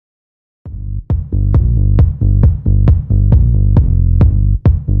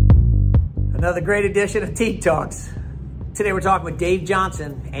Another great edition of Teague Talks. Today we're talking with Dave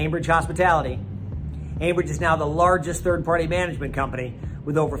Johnson, Aimbridge Hospitality. Aimbridge is now the largest third-party management company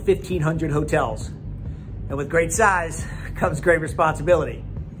with over 1,500 hotels. And with great size comes great responsibility.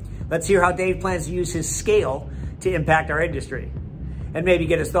 Let's hear how Dave plans to use his scale to impact our industry and maybe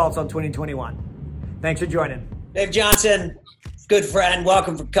get his thoughts on 2021. Thanks for joining. Dave Johnson, good friend,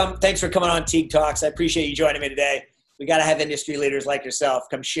 thanks for coming on Teague Talks. I appreciate you joining me today. We got to have industry leaders like yourself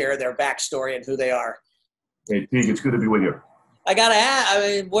come share their backstory and who they are. Hey, Teague, it's good to be with you. I got to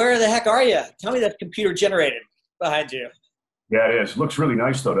ask, where the heck are you? Tell me that's computer generated behind you. Yeah, it is. Looks really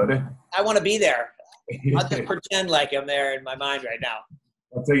nice, though, doesn't it? I want to be there. I'll just pretend like I'm there in my mind right now.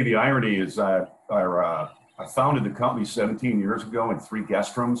 I'll tell you, the irony is I founded the company 17 years ago in 3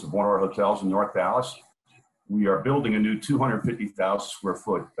 guest rooms of one of our hotels in North Dallas. We are building a new 250,000 square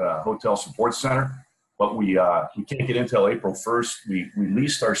foot hotel support center. But we can't get in until April 1st. We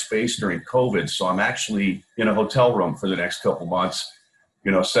leased our space during COVID, so I'm actually in a hotel room for the next couple months.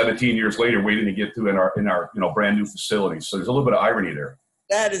 17 years later, waiting to get to in our brand new facility. So there's a little bit of irony there.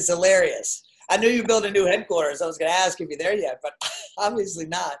 That is hilarious. I knew you built a new headquarters. I was going to ask if you're there yet, but obviously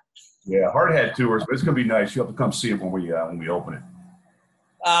not. Yeah, hard hat tours, but it's going to be nice. You'll have to come see it when we open it.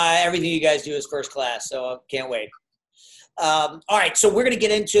 Everything you guys do is first class, so I can't wait. All right, so we're going to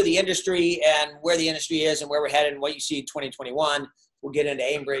get into the industry and where the industry is and where we're headed and what you see in 2021. We'll get into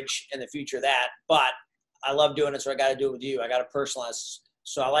Aimbridge and the future of that. But I love doing it, so I got to do it with you. I got to personalize.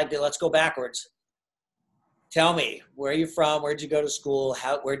 So I like to, let's go backwards. Tell me, where are you from? Where'd you go to school?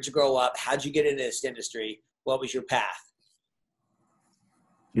 Where'd you grow up? How'd you get into this industry? What was your path?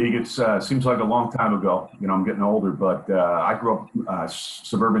 It seems like a long time ago. I'm getting older, but I grew up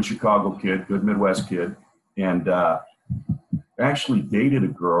suburban Chicago kid, good Midwest kid, and actually dated a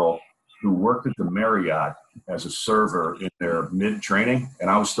girl who worked at the Marriott as a server in their mid-training,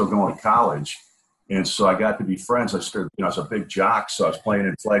 and I was still going to college. And so I got to be friends. I started, I was a big jock, so I was playing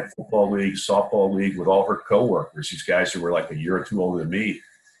in flag football league, softball league with all her coworkers, these guys who were like a year or two older than me.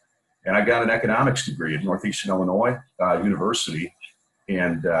 And I got an economics degree at Northeastern Illinois University,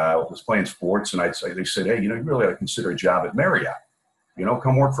 and was playing sports. And they said, hey, you really ought to consider a job at Marriott.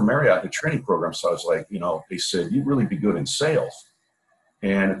 Come work for Marriott in the training program. So I was like, they said, you'd really be good in sales.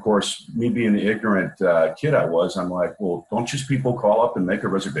 And of course, me being the ignorant kid I was, I'm like, well, don't just people call up and make a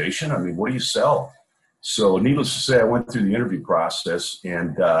reservation? I mean, what do you sell? So needless to say, I went through the interview process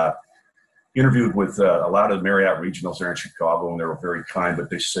and interviewed with a lot of the Marriott regionals there in Chicago, and they were very kind,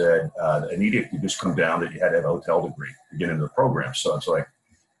 but they said, an edict could just come down that you had to have a hotel degree to get into the program. So I was like,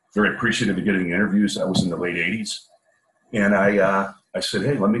 very appreciative of getting interviews. That was in the late 80s. And I said,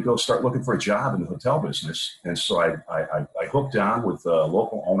 hey, let me go start looking for a job in the hotel business. And so I hooked on with a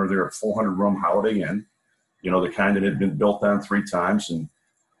local owner there at 400-room Holiday Inn, the kind that had been built on 3 times. And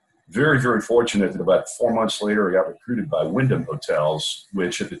very, very fortunate that about 4 months later, I got recruited by Wyndham Hotels,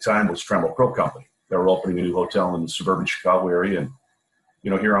 which at the time was Trammell Crow Company. They were opening a new hotel in the suburban Chicago area. And,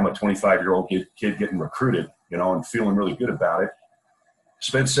 here I'm a 25-year-old kid getting recruited, and feeling really good about it.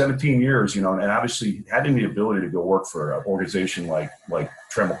 Spent 17 years, and obviously having the ability to go work for an organization like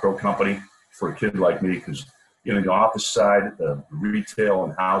Trammell Crow Company for a kid like me, because the office side, the retail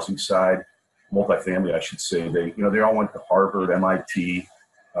and housing side, multifamily, I should say, they all went to Harvard, MIT,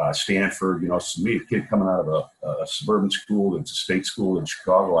 Stanford. So me, a kid coming out of a suburban school, it's a state school in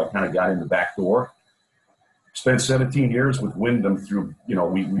Chicago, I kind of got in the back door. Spent 17 years with Wyndham through, we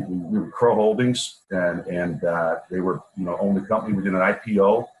were Crow Holdings, and they were, owned the company. We did an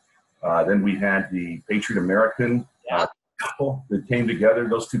IPO. Then we had the Patriot American couple that came together,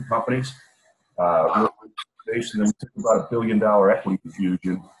 those 2 companies. And then we took about $1 billion equity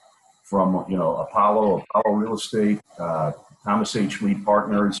infusion from, Apollo Real Estate, Thomas H. Lee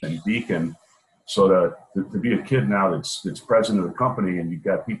Partners, and Beacon. So to be a kid now that's president of the company, and you've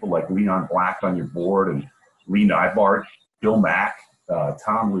got people like Leon Black on your board, and Lee Nybart, Bill Mack,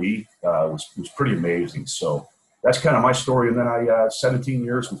 Tom Lee, was pretty amazing. So that's kind of my story. And then I 17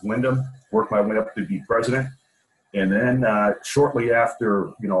 years with Wyndham, worked my way up to be president. And then shortly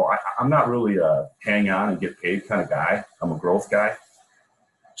after, I'm not really a hang on and get paid kind of guy. I'm a growth guy.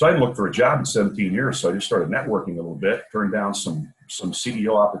 So I didn't look for a job in 17 years. So I just started networking a little bit, turned down some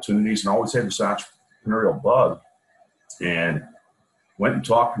CEO opportunities, and always had this entrepreneurial bug. And went and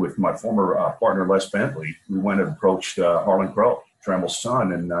talked with my former partner, Les Bentley. We went and approached Harlan Crow, Trammell's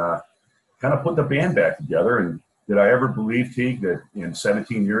son, and kind of put the band back together. And did I ever believe, Teague, that in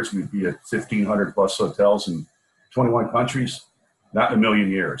 17 years we'd be at 1,500 plus hotels in 21 countries? Not in a million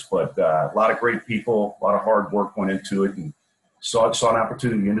years, but a lot of great people, a lot of hard work went into it, and saw an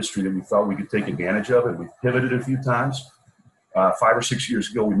opportunity in the industry that we thought we could take advantage of, and we pivoted a few times. 5 or 6 years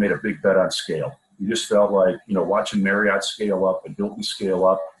ago, we made a big bet on scale. We just felt like, watching Marriott scale up and Hilton scale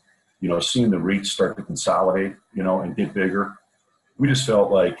up, seeing the REITs start to consolidate, and get bigger. We just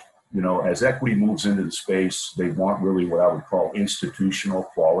felt like, as equity moves into the space, they want really what I would call institutional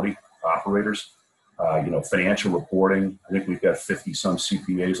quality operators. Financial reporting. I think we've got 50 some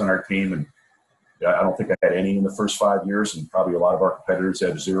CPAs on our team, and I don't think I had any in the first 5 years, and probably a lot of our competitors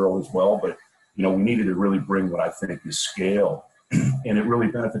have zero as well. But we needed to really bring what I think is scale, and it really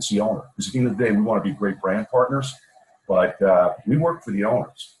benefits the owner. Because at the end of the day, we want to be great brand partners, but we work for the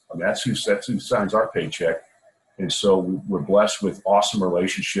owners. I mean, that's who signs our paycheck. And so we're blessed with awesome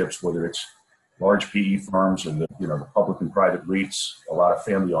relationships, whether it's large PE firms or the public and private REITs, a lot of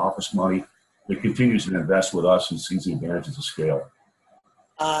family office money that continues to invest with us and sees the advantages of scale.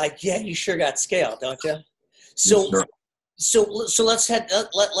 Yeah, you sure got scale, don't you? So, Yes, so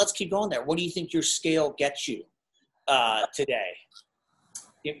let's keep going there. What do you think your scale gets you today?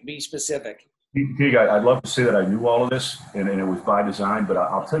 Be specific. I'd love to say that I knew all of this and it was by design, but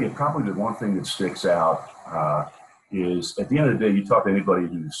I'll tell you probably the one thing that sticks out is at the end of the day, you talk to anybody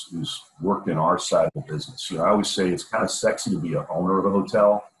who's worked in our side of the business. I always say it's kind of sexy to be an owner of a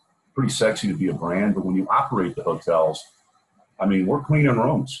hotel, pretty sexy to be a brand, but when you operate the hotels, I mean, we're cleaning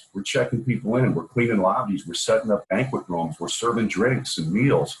rooms, we're checking people in, we're cleaning lobbies, we're setting up banquet rooms, we're serving drinks and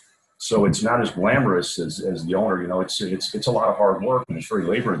meals. So it's not as glamorous as the owner. It's a lot of hard work and it's very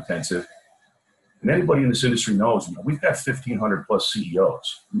labor intensive. And anybody in this industry knows, we've got 1,500 plus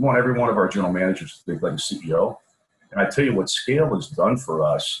CEOs. We want every one of our general managers to think like a CEO. And I tell you what scale has done for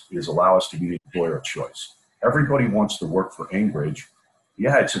us is allow us to be the employer of choice. Everybody wants to work for Aimbridge.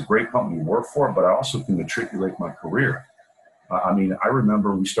 Yeah, it's a great company to work for, but I also can matriculate my career. I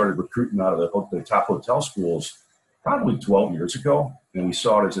remember we started recruiting out of the top hotel schools probably 12 years ago, and we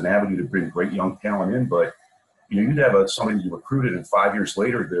saw it as an avenue to bring great young talent in. But you'd have somebody you recruited, and 5 years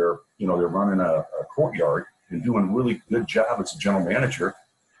later, they're running a courtyard and doing a really good job as a general manager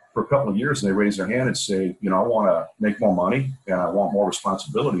for a couple of years, and they raise their hand and say, I want to make more money and I want more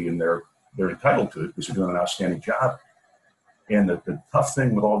responsibility, and they're entitled to it because they're doing an outstanding job. And the tough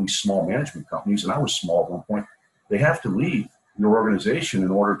thing with all these small management companies, and I was small at one point, they have to leave your organization in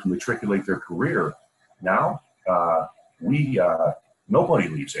order to matriculate their career. Now, nobody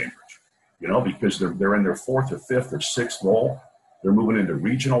leaves Aimbridge, because they're in their fourth or fifth or sixth role. They're moving into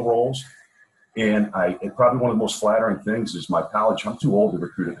regional roles. And probably one of the most flattering things is my college. I'm too old to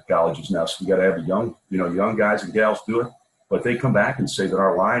recruit at the colleges now, so you got to have the young guys and gals do it. But they come back and say that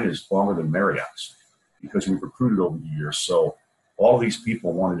our line is longer than Marriott's because we've recruited over the years. So all of these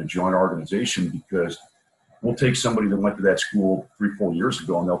people wanted to join our organization because we'll take somebody that went to that school 3-4 years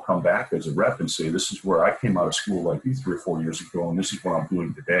ago, and they'll come back as a rep and say, this is where I came out of school like you 3 or 4 years ago, and this is what I'm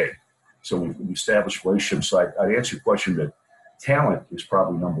doing today. So we established relationships. So I'd answer your question that talent is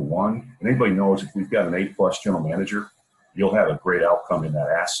probably number one. And anybody knows if we've got an A+ general manager, you'll have a great outcome in that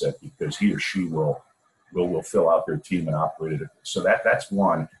asset because he or she will fill out their team and operate it. So that's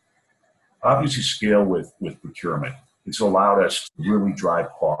one. Obviously, scale with procurement. It's allowed us to really drive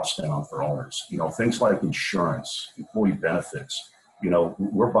costs down for owners. Things like insurance, employee benefits. We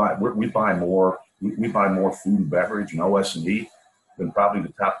buy more food and beverage and OS&E than probably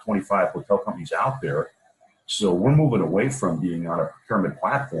the top 25 hotel companies out there. So we're moving away from being on a procurement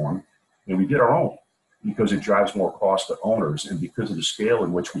platform, and we did our own because it drives more cost to owners and because of the scale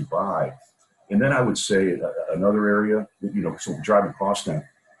in which we buy. And then I would say another area, so we're driving costs down.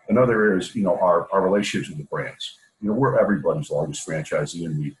 Another area is, our relationships with the brands. We're everybody's largest franchisee,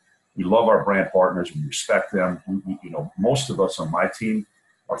 and we love our brand partners. We respect them. Most of us on my team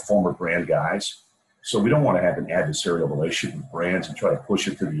are former brand guys. So we don't want to have an adversarial relationship with brands and try to push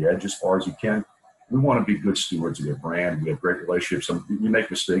it to the edge as far as you can. We want to be good stewards of their brand. We have great relationships. We make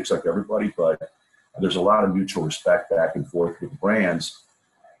mistakes like everybody, but there's a lot of mutual respect back and forth with the brands.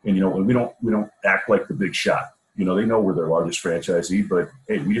 And, we don't act like the big shot. They know we're their largest franchisee, but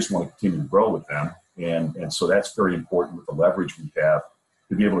hey, we just want to continue to grow with them. And so that's very important with the leverage we have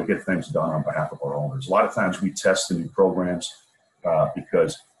to be able to get things done on behalf of our owners. A lot of times we test the new programs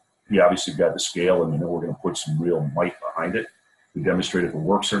because we obviously got the scale and we know we're going to put some real might behind it. We demonstrate if it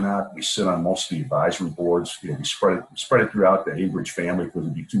works or not. We sit on most of the advisory boards. We spread it throughout the Aimbridge family because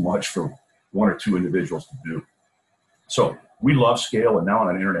it'd be too much for one or two individuals to do. So we love scale, and now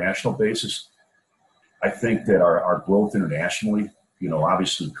on an international basis, I think that our growth internationally,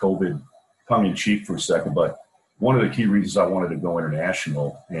 obviously COVID tongue in cheek for a second, but one of the key reasons I wanted to go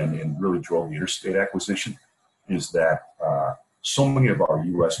international and really drove the interstate acquisition is that so many of our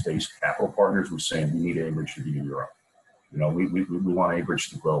U.S.-based capital partners were saying we need Aimbridge to be in Europe. We want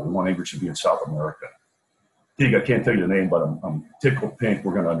Aimbridge to grow. We want Aimbridge to be in South America. Teague, I can't tell you the name, but I'm tickled pink.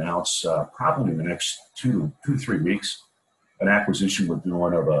 We're going to announce probably in the next 2 to 3 weeks an acquisition we're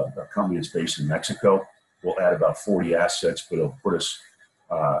doing of a company that's based in Mexico. We'll add about 40 assets, but it'll put us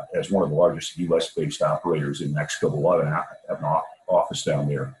as one of the largest U.S.-based operators in Mexico. We'll have an office down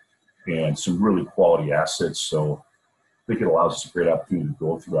there and some really quality assets. So I think it allows us a great opportunity to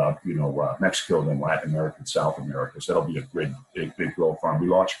go throughout, Mexico, then Latin America and South America. So that'll be a great, big growth farm. We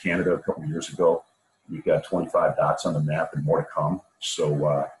launched Canada a couple of years ago. We've got 25 dots on the map and more to come.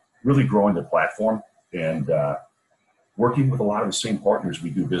 So really growing the platform and working with a lot of the same partners we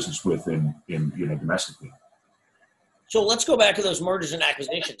do business with in domestically. So let's go back to those mergers and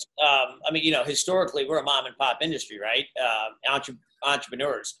acquisitions. Historically, we're a mom and pop industry, right?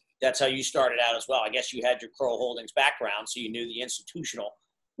 Entrepreneurs. That's how you started out as well. I guess you had your Kroll Holdings background, so you knew the institutional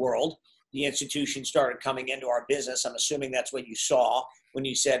world. The institution started coming into our business. I'm assuming that's what you saw when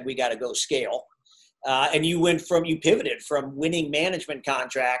you said we got to go scale. And you pivoted from winning management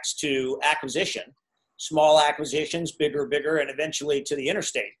contracts to acquisition, small acquisitions, bigger, and eventually to the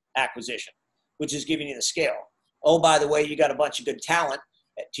interstate acquisition, which is giving you the scale. Oh, by the way, you got a bunch of good talent.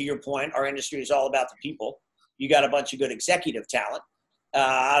 To your point, our industry is all about the people. You got a bunch of good executive talent.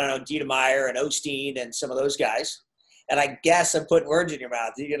 Dietermeyer and Osteen and some of those guys. And I guess I'm putting words in your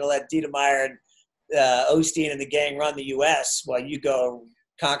mouth. You're going to let Dietermeyer and Osteen and the gang run the U.S. while you go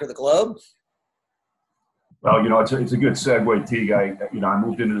conquer the globe? Well, it's a good segue, Teague. I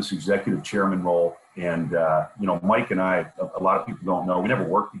moved into this executive chairman role, and Mike and I, a lot of people don't know, we never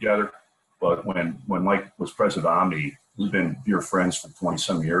worked together. But when Mike was president of Omni, we've been dear friends for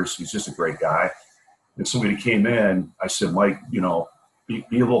 20-some years. He's just a great guy. And so when he came in, I said, Mike, be a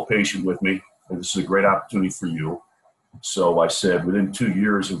little patient with me. This is a great opportunity for you. So I said, within 2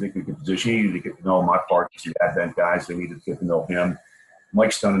 years, I think we could position you to get to know my partners, the Advent guys. They needed to get to know him.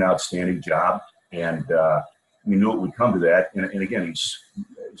 Mike's done an outstanding job, and we knew it would come to that. And again,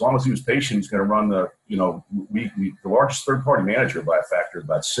 as long as he was patient, he's going to run the largest third-party manager by a factor of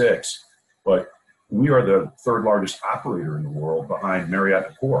about 6. But we are the third largest operator in the world behind Marriott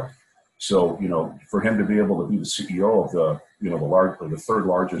and Accor. So, for him to be able to be the CEO of the third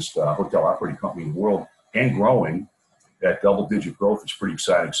largest hotel operating company in the world and growing at double-digit growth is pretty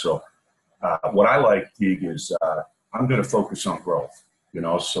exciting. So, what I like, Teague, is I'm going to focus on growth.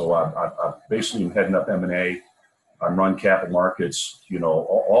 So I basically am heading up M&A. I run capital markets.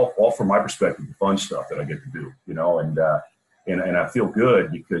 All from my perspective, the fun stuff that I get to do. And I feel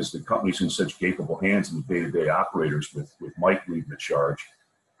good because the company's in such capable hands and the day-to-day operators with Mike leading the charge.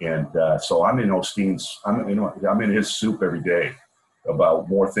 And so I'm in Osteen's, I'm in his soup every day about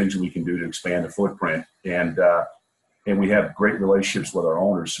more things that we can do to expand the footprint. And we have great relationships with our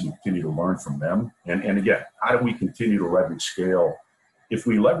owners, so we continue to learn from them. And again, how do we continue to leverage scale? If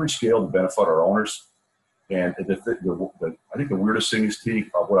we leverage scale to benefit our owners, and I think the weirdest thing is, Teague,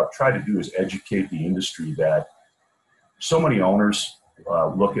 what I've tried to do is educate the industry that so many owners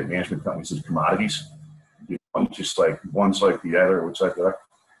look at management companies as commodities. Just like one's like the other, which like the other.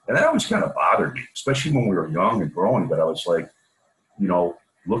 And that always kind of bothered me, especially when we were young and growing. But I was like,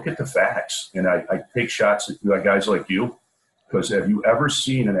 look at the facts. And I take shots at guys like you, because have you ever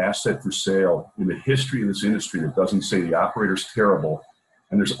seen an asset for sale in the history of this industry that doesn't say the operator's terrible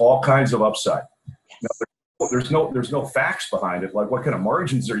and there's all kinds of upside? Now, there's no facts behind it. Like, what kind of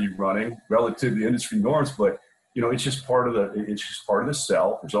margins are you running relative to the industry norms? But it's just part of the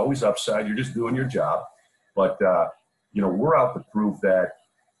sell. There's always upside. You're just doing your job. But we're out to prove that.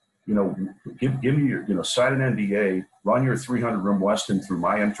 Give me your, sign an NDA, run your 300-room Westin through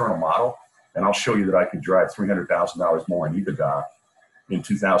my internal model, and I'll show you that I can drive $300,000 more in EBITDA in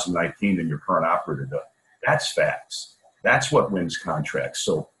 2019 than your current operator does. That's facts. That's what wins contracts.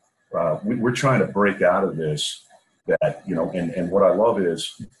 So we're trying to break out of this. And what I love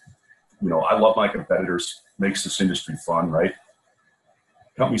is, I love my competitors. Makes this industry fun, right?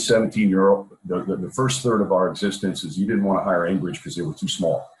 Company 17 euro. The first third of our existence is you didn't want to hire Aimbridge because they were too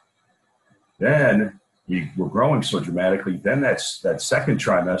small. Then we were growing so dramatically. Then that second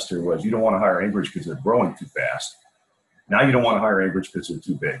trimester was you don't want to hire Aimbridge because they're growing too fast. Now you don't want to hire Aimbridge because they're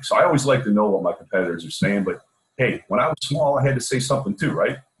too big. So I always like to know what my competitors are saying. But hey, when I was small, I had to say something too,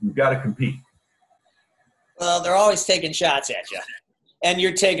 right? You've got to compete. Well, they're always taking shots at you. And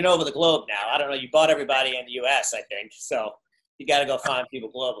you're taking over the globe now. I don't know. You bought everybody in the U.S., I think. So you got to go find people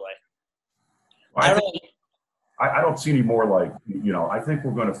globally. I don't see any more like, I think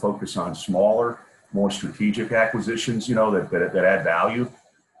we're going to focus on smaller, more strategic acquisitions, that add value.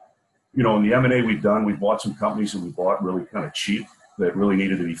 In the M&A we've done, we've bought some companies that we bought really kind of cheap that really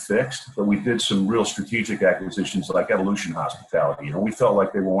needed to be fixed. But we did some real strategic acquisitions like Evolution Hospitality. We felt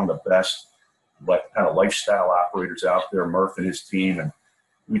like they were one of the best like kind of lifestyle operators out there, Murph and his team, and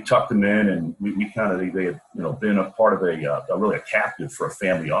we tucked them in, and we kind of, they had, been a part of really a captive for a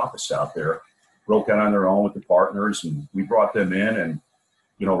family office out there, broke out on their own with the partners, and we brought them in, and,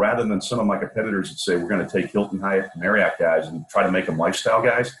 rather than some of my competitors that say, we're going to take Hilton, Hyatt, Marriott guys and try to make them lifestyle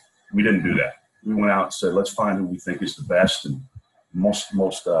guys, we didn't do that. We went out and said, let's find who we think is the best and most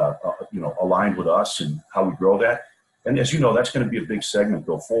aligned with us and how we grow that. And as you know, that's going to be a big segment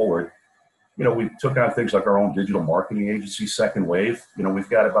go forward. We took on things like our own digital marketing agency, Second Wave. We've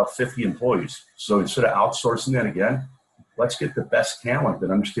got about 50 employees. So instead of outsourcing that again, let's get the best talent that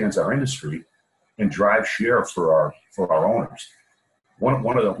understands our industry and drive share for our owners.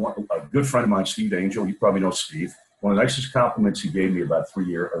 A good friend of mine, Steve Angel, you probably know Steve. One of the nicest compliments he gave me about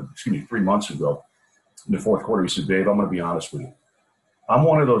 3 months ago in the fourth quarter, he said, Dave, I'm going to be honest with you. I'm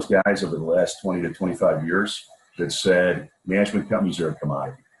one of those guys over the last 20 to 25 years that said management companies are a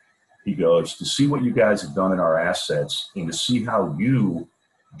commodity. He goes, to see what you guys have done in our assets and to see how you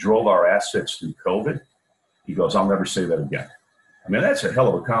drove our assets through COVID, he goes, I'll never say that again. I mean, that's a hell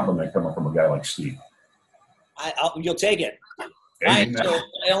of a compliment coming from a guy like Steve. You'll take it. Right, so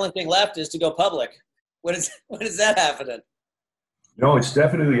the only thing left is to go public. When is that happening? It's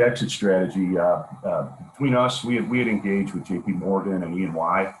definitely the exit strategy. Between us, we had engaged with JP Morgan and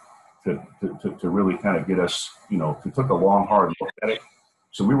E&Y to really kind of get us, to took a long, hard look at it.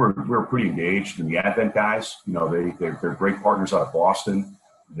 So we were pretty engaged. And the Advent guys, they're great partners out of Boston.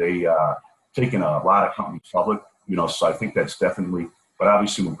 They taken a lot of companies public, so I think that's definitely, but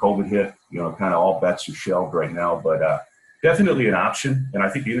obviously when COVID hit, kind of all bets are shelved right now, but definitely an option. And I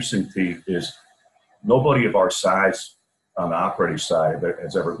think the interesting thing is nobody of our size on the operating side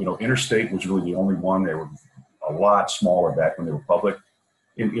has ever, Interstate was really the only one. They were a lot smaller back when they were public.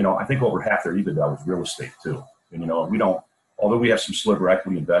 And, I think over half their EBITDA was real estate too. And, we don't, although we have some sliver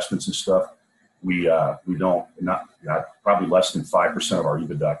equity investments and stuff, we don't, not probably less than 5% of our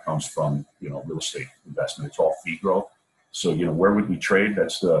EBITDA comes from, real estate investment. It's all fee growth. So, where would we trade?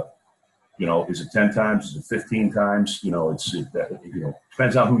 That's the, is it 10 times? Is it 15 times?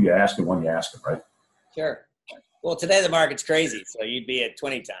 Depends on who you ask and when you ask them, right? Sure. Well, today the market's crazy, so you'd be at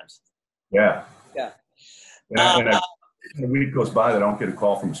 20 times. Yeah. Yeah. And a week goes by that I don't get a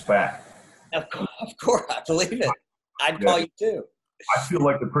call from a SPAC. Of course, I believe it. I'd call you too. I feel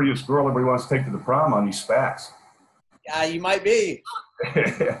like the prettiest girl everybody wants to take to the prom on these SPACs. Yeah, you might be.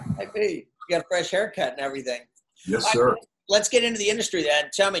 Might be. You got a fresh haircut and everything. Yes, sir. Let's get into the industry then.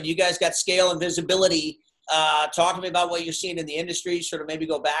 Tell me, you guys got scale and visibility. Talk to me about what you're seeing in the industry, sort of maybe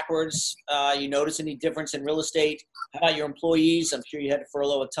go backwards. You notice any difference in real estate? How about your employees? I'm sure you had to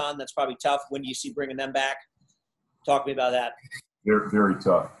furlough a ton. That's probably tough. When do you see bringing them back? Talk to me about that. They're very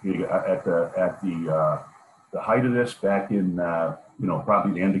tough. At the height of this, back in,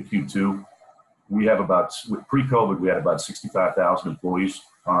 probably the end of Q2, we have pre-COVID, we had about 65,000 employees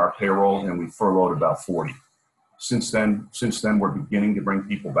on our payroll, and we furloughed about 40. Since then, we're beginning to bring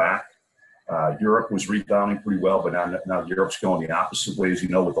people back. Europe was rebounding pretty well, but now Europe's going the opposite way, as you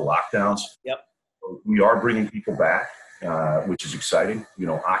know, with the lockdowns. Yep. We are bringing people back, which is exciting.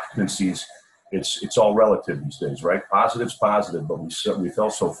 Occupancies, it's all relative these days, right? Positive's positive, but we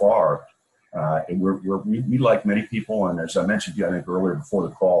fell so far, and we like many people. And as I mentioned to you, I think earlier before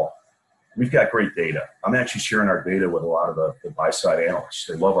the call, we've got great data. I'm actually sharing our data with a lot of the buy-side analysts.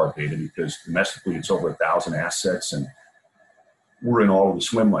 They love our data because domestically it's over 1,000 assets, and we're in all of the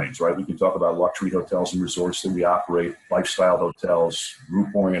swim lanes, right? We can talk about luxury hotels and resorts that we operate, lifestyle hotels,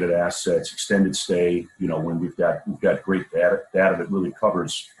 group-oriented assets, extended stay. When we've got great data that really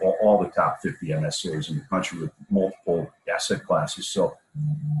covers all the top 50 MSAs in the country with multiple asset classes. So,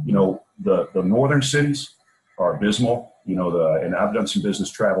 the northern cities are abysmal. And I've done some business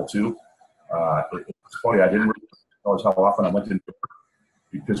travel too. It's funny, I didn't realize how often I went to New York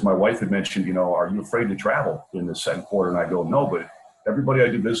because my wife had mentioned, are you afraid to travel in the second quarter? And I go, no, but everybody I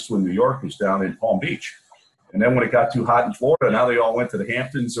do business with in New York is down in Palm Beach. And then when it got too hot in Florida, now they all went to the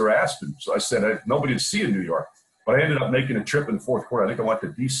Hamptons or Aspen. So I said, nobody to see in New York. But I ended up making a trip in the fourth quarter. I think I went to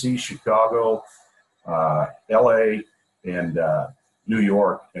DC, Chicago, LA, and New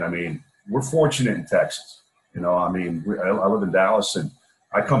York. And I mean, we're fortunate in Texas. I live in Dallas, and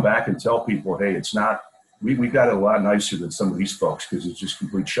I come back and tell people, hey, it's not, we got it a lot nicer than some of these folks because it's just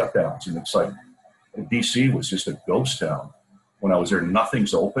complete shutdowns. And it's like, DC was just a ghost town. When I was there,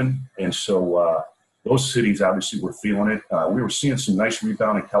 nothing's open. And so those cities obviously were feeling it. We were seeing some nice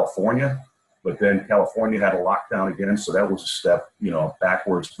rebound in California, but then California had a lockdown again. So that was a step,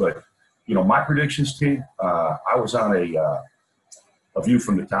 backwards. But, my predictions, team, I was on a view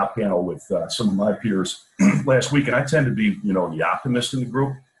from the top panel with some of my peers last week. And I tend to be, the optimist in the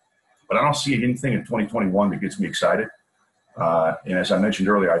group. But I don't see anything in 2021 that gets me excited. And as I mentioned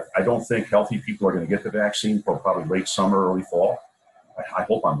earlier, I don't think healthy people are going to get the vaccine for probably late summer, early fall. I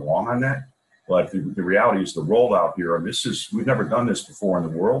hope I'm wrong on that. But the reality is the rollout here, and we've never done this before in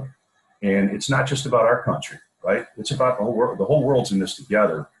the world. And it's not just about our country, right? It's about the whole world. The whole world's in this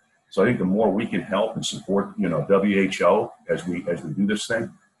together. So I think the more we can help and support, WHO as we do this thing,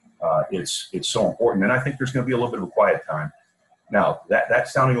 it's so important. And I think there's going to be a little bit of a quiet time. Now,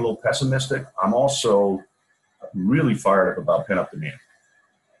 that's sounding a little pessimistic. I'm also really fired up about pent-up demand.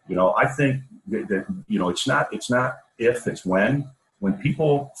 I think that it's not if, it's when. When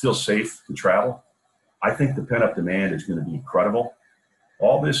people feel safe to travel, I think the pent-up demand is going to be incredible.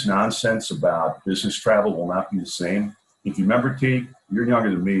 All this nonsense about business travel will not be the same. If you remember, T, you're younger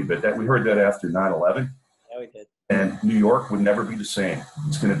than me, but we heard that after 9/11. Yeah, we did. And New York would never be the same.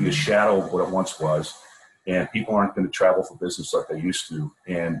 It's going to be a shadow of what it once was. And people aren't going to travel for business like they used to.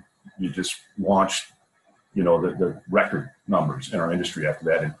 And you just launched, the record numbers in our industry after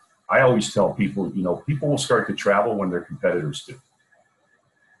that. And I always tell people, people will start to travel when their competitors do.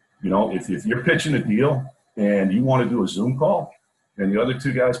 If you're pitching a deal and you want to do a Zoom call and the other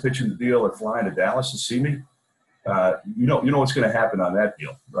two guys pitching the deal are flying to Dallas to see me, you know what's going to happen on that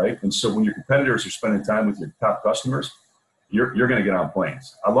deal, right? And so when your competitors are spending time with your top customers, you're going to get on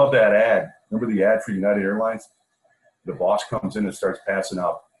planes. I love that ad. Remember the ad for United Airlines? The boss comes in and starts passing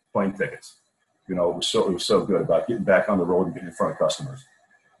out plane tickets. It was so good about getting back on the road and getting in front of customers.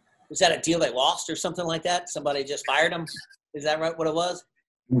 Was that a deal they lost or something like that? Somebody just fired them? Is that right? What it was?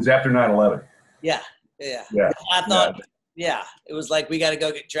 It was after 9/11. Yeah. I thought, it was like, we got to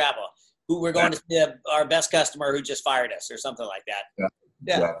go get travel. We're going to see our best customer who just fired us or something like that.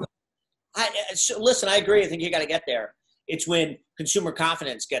 Yeah. Exactly. Listen, I agree. I think you got to get there. It's when consumer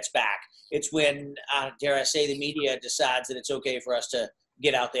confidence gets back. It's when, dare I say, the media decides that it's okay for us to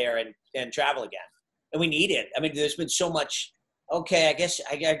get out there and travel again. And we need it. I mean, there's been so much, okay, I guess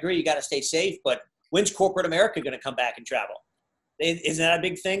I agree you got to stay safe, but when's corporate America going to come back and travel? Isn't that a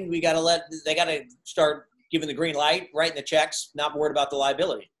big thing? They got to start giving the green light, writing the checks, not worried about the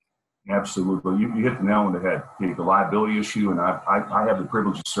liability. Absolutely. You hit the nail on the head, Kate. The liability issue, and I have the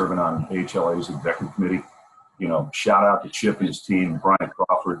privilege of serving on AHLA's executive committee. Shout out to Chip and his team, Brian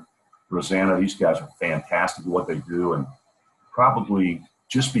Crawford, Rosanna. These guys are fantastic at what they do and probably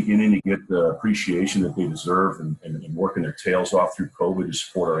just beginning to get the appreciation that they deserve and working their tails off through COVID to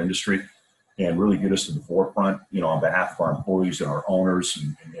support our industry and really get us to the forefront, on behalf of our employees and our owners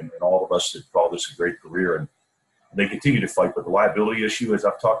and all of us that call this a great career. And they continue to fight. But the liability issue is,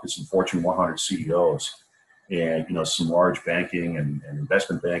 I've talked to some Fortune 100 CEOs and, some large banking and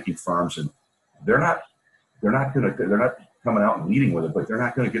investment banking firms, and they're not coming out and leading with it, but they're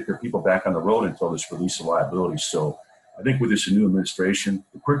not going to get their people back on the road until this release of liability. So I think with this new administration,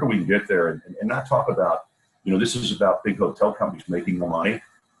 the quicker we can get there and not talk about, this is about big hotel companies making more money,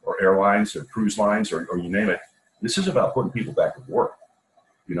 or airlines or cruise lines or you name it. This is about putting people back to work,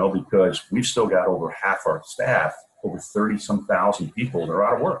 because we've still got over half our staff, over 30-some thousand people that are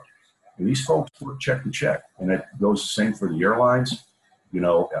out of work. And these folks work check to check. And it goes the same for the airlines,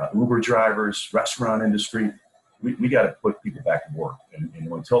 Uber drivers, restaurant industry. We got to put people back to work. And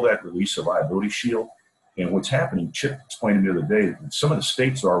until that release of liability shield, and what's happening, Chip explained to me the other day, that some of the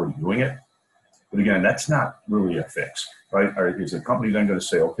states are already doing it. But again, that's not really a fix, right? Or is a company then going to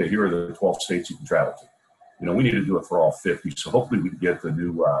say, okay, here are the 12 states you can travel to? We need to do it for all 50. So hopefully we can get the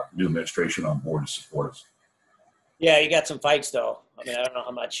new administration on board to support us. Yeah, you got some fights, though. I mean, I don't know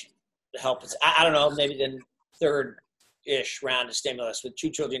how much help it's – I don't know, maybe the third-ish round of stimulus with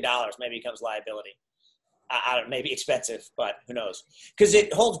 $2 trillion maybe becomes liability. I don't know, maybe expensive, but who knows? Because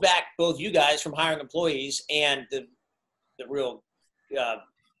it holds back both you guys from hiring employees and the real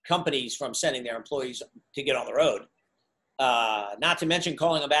companies from sending their employees to get on the road. Not to mention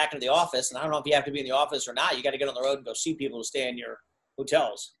calling them back into the office. And I don't know if you have to be in the office or not. You got to get on the road and go see people to stay in your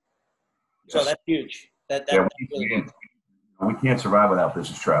hotels. Yes. So that's huge. That's really good. We can't survive without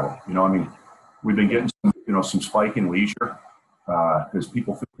business travel. We've been getting some spike in leisure because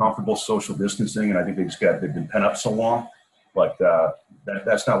people feel comfortable social distancing, and I think they've been pent up so long. But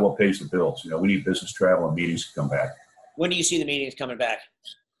that's not what pays the bills. We need business travel and meetings to come back. When do you see the meetings coming back?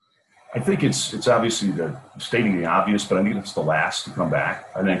 I think it's obviously stating the obvious, but I think it's the last to come back.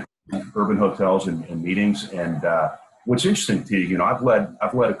 I think urban hotels and meetings. And what's interesting, T, I've led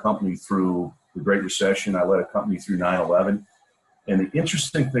a company through the Great Recession. I led a company through 9/11. And the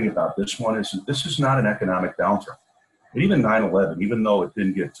interesting thing about this one is that this is not an economic downturn. And even 9/11, even though it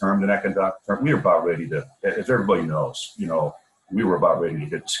didn't get termed an economic downturn, we were about ready to, as everybody knows, we were about ready to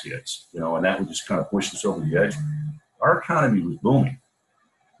hit the skids, and that would just kind of push us over the edge. Our economy was booming.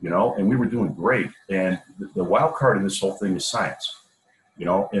 and we were doing great. And the wild card in this whole thing is science,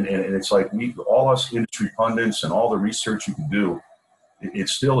 and it's like all us industry pundits and all the research you can do, it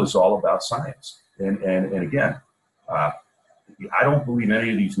still is all about science. And again, I don't believe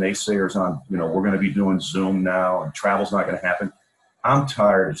any of these naysayers on, we're going to be doing Zoom now and travel's not going to happen. I'm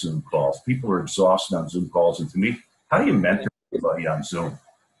tired of Zoom calls. People are exhausted on Zoom calls. And to me, how do you mentor everybody on Zoom?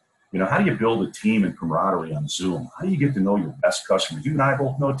 How do you build a team and camaraderie on Zoom? How do you get to know your best customers? You and I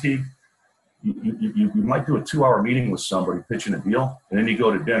both know, T, you might do a 2-hour meeting with somebody pitching a deal, and then you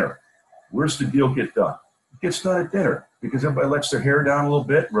go to dinner. Where's the deal get done? It gets done at dinner because everybody lets their hair down a little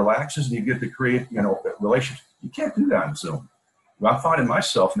bit, relaxes, and you get to create, relationships. You can't do that on Zoom. Well, I'm finding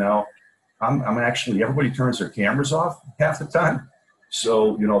myself now, I'm actually, everybody turns their cameras off half the time.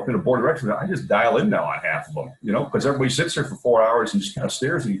 So, if in a board of directors, I just dial in now on half of them, because everybody sits there for 4 hours and just kind of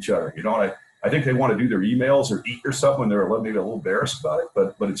stares at each other, and I think they want to do their emails or eat or something when they're maybe a little embarrassed about it,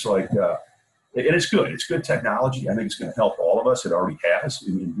 but it's like, and it's good. It's good technology. I think it's going to help all of us. It already has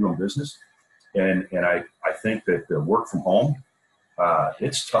in doing business. And I think that the work from home,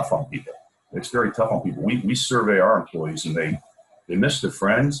 it's tough on people. It's very tough on people. We survey our employees, and they miss their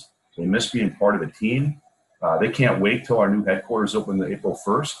friends. They miss being part of the team. They can't wait till our new headquarters open April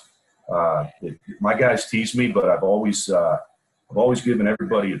 1st. My guys tease me, but I've always given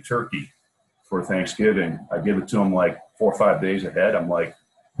everybody a turkey for Thanksgiving. I give it to them like 4 or 5 days ahead. I'm like,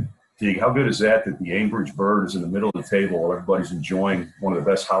 Teague, how good is that the Ambridge bird is in the middle of the table while everybody's enjoying one of the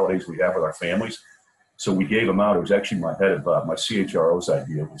best holidays we have with our families? So we gave them out. It was actually my head of my CHRO's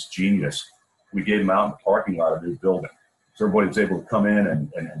idea. It was genius. We gave them out in the parking lot of the new building. So everybody was able to come in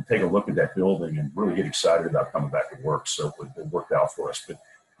and take a look at that building and really get excited about coming back to work. So it worked out for us. But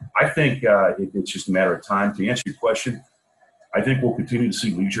I think it's just a matter of time. To answer your question, I think we'll continue to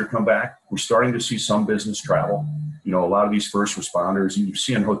see leisure come back. We're starting to see some business travel. A lot of these first responders, you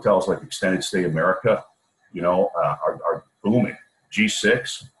see in hotels like Extended Stay America, are booming.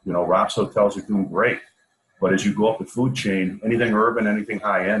 G6, Rob's hotels are doing great. But as you go up the food chain, anything urban, anything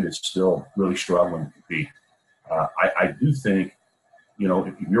high end is still really struggling to compete. I do think,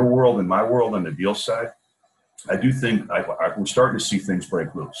 in your world and my world on the deal side, I do think we're starting to see things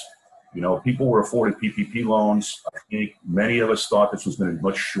break loose. People were afforded PPP loans. I think many of us thought this was going to be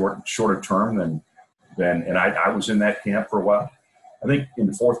much shorter term than, and I was in that camp for a while. I think in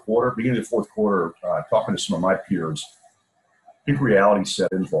the beginning of the fourth quarter, talking to some of my peers, I think reality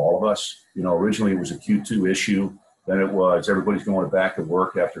set in for all of us. Originally it was a Q2 issue. Then it was everybody's going back to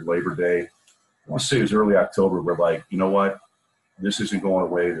work after Labor Day. I want to say it was early October. We're like, you know what? This isn't going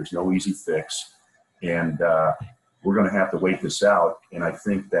away. There's no easy fix. And we're going to have to wait this out. And I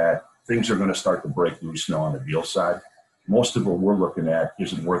think that things are going to start to break loose now on the deal side. Most of what we're looking at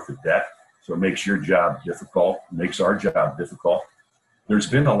isn't worth the debt. So it makes your job difficult, makes our job difficult. There's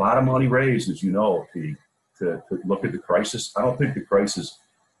been a lot of money raised, as you know, to look at the crisis. I don't think the crisis,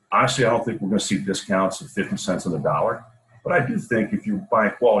 honestly, I don't think we're going to see discounts of 50 cents on the dollar. But I do think if you buy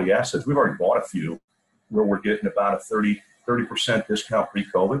quality assets, we've already bought a few where we're getting about a 30% discount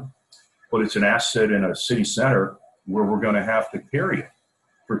pre-COVID. But it's an asset in a city center where we're going to have to carry it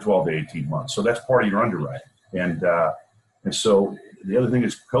for 12 to 18 months. So that's part of your underwriting. And so the other thing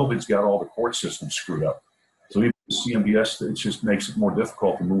is COVID's got all the court systems screwed up. So even CMBS, it just makes it more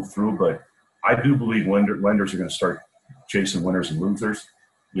difficult to move through. But I do believe lenders are going to start chasing winners and losers.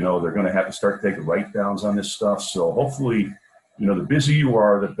 They're going to have to start taking write-downs on this stuff. So hopefully, the busier you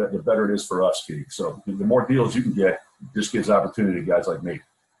are, the better it is for us, Keith. So the more deals you can get, this gives opportunity to guys like me.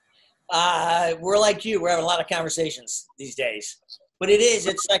 We're like you. We're having a lot of conversations these days. But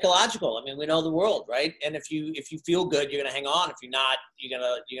it's psychological. I mean, we know the world, right? And if you feel good, you're going to hang on. If you're not, you're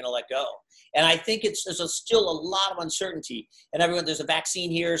going to let go. And I think there's still a lot of uncertainty. And there's a vaccine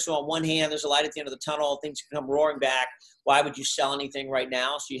here. So on one hand, there's a light at the end of the tunnel. Things can come roaring back. Why would you sell anything right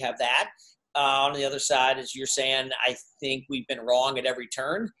now? So you have that. On the other side, as you're saying, I think we've been wrong at every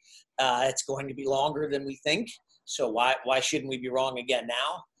turn. It's going to be longer than we think. So why shouldn't we be wrong again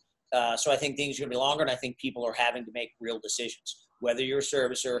now? So I think things are going to be longer, and I think people are having to make real decisions, whether you're a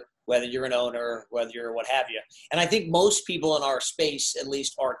servicer, whether you're an owner, whether you're what have you. And I think most people in our space, at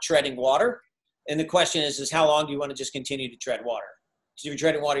least, are treading water. And the question is how long do you want to just continue to tread water? Because if you're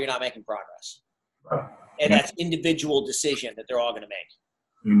treading water, you're not making progress. Right. And that's individual decision that they're all going to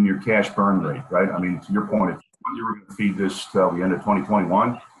make. In your cash burn rate, right? I mean, to your point, you were going to feed this till the end of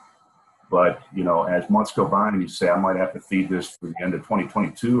 2021. But, as months go by and you say, I might have to feed this for the end of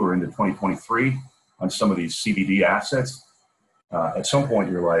 2022 or into 2023 on some of these CBD assets, at some point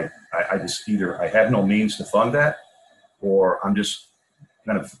you're like, I just either I have no means to fund that, or I'm just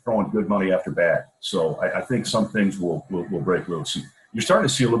kind of throwing good money after bad. So I think some things will break loose. you're starting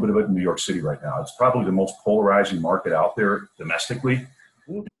to see a little bit of it in New York City right now. It's probably the most polarizing market out there domestically.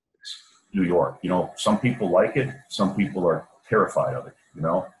 New York, some people like it, some people are terrified of it,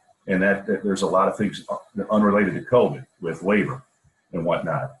 and that there's a lot of things unrelated to COVID with labor and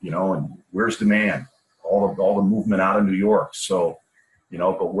whatnot, and where's demand, all the movement out of New York. So,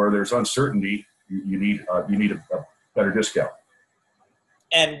 but where there's uncertainty, you need a better discount.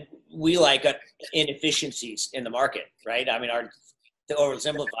 And we like inefficiencies in the market, right? I mean, to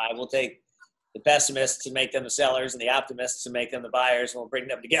oversimplify, we'll take the pessimists and make them the sellers and the optimists and make them the buyers, and we'll bring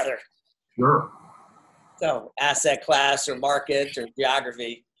them together. Sure. So asset class or market or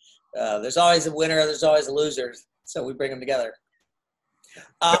geography, there's always a winner, there's always a loser. So we bring them together.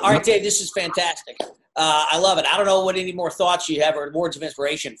 All right, Dave, this is fantastic. I love it. I don't know what any more thoughts you have or words of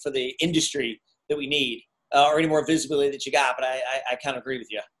inspiration for the industry that we need, or any more visibility that you got, but I kind of agree with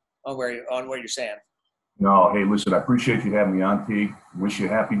you on what you're saying. No, hey, listen, I appreciate you having me on, Teague. Wish you a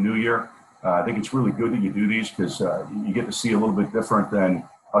happy New Year. I think it's really good that you do these because you get to see a little bit different than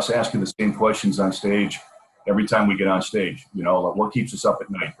us asking the same questions on stage every time we get on stage. Like what keeps us up at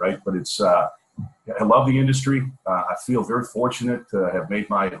night, right? But it's I love the industry. I feel very fortunate to have made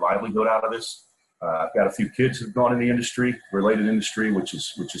my livelihood out of this. I've got a few kids who've gone in the industry, related industry, which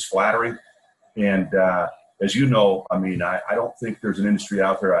is flattering. And as you know, I mean, I don't think there's an industry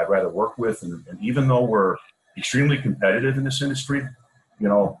out there I'd rather work with. And even though we're extremely competitive in this industry,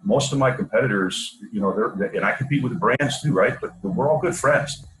 most of my competitors, and I compete with the brands too, right? But we're all good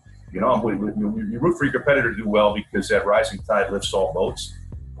friends. You root for your competitor to do well because that rising tide lifts all boats.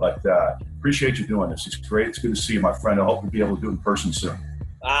 But appreciate you doing this. It's great. It's good to see you, my friend. I hope we'll be able to do it in person soon.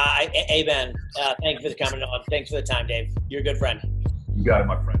 Amen. Thank you for coming on. Thanks for the time, Dave. You're a good friend. You got it,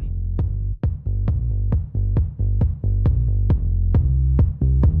 my friend.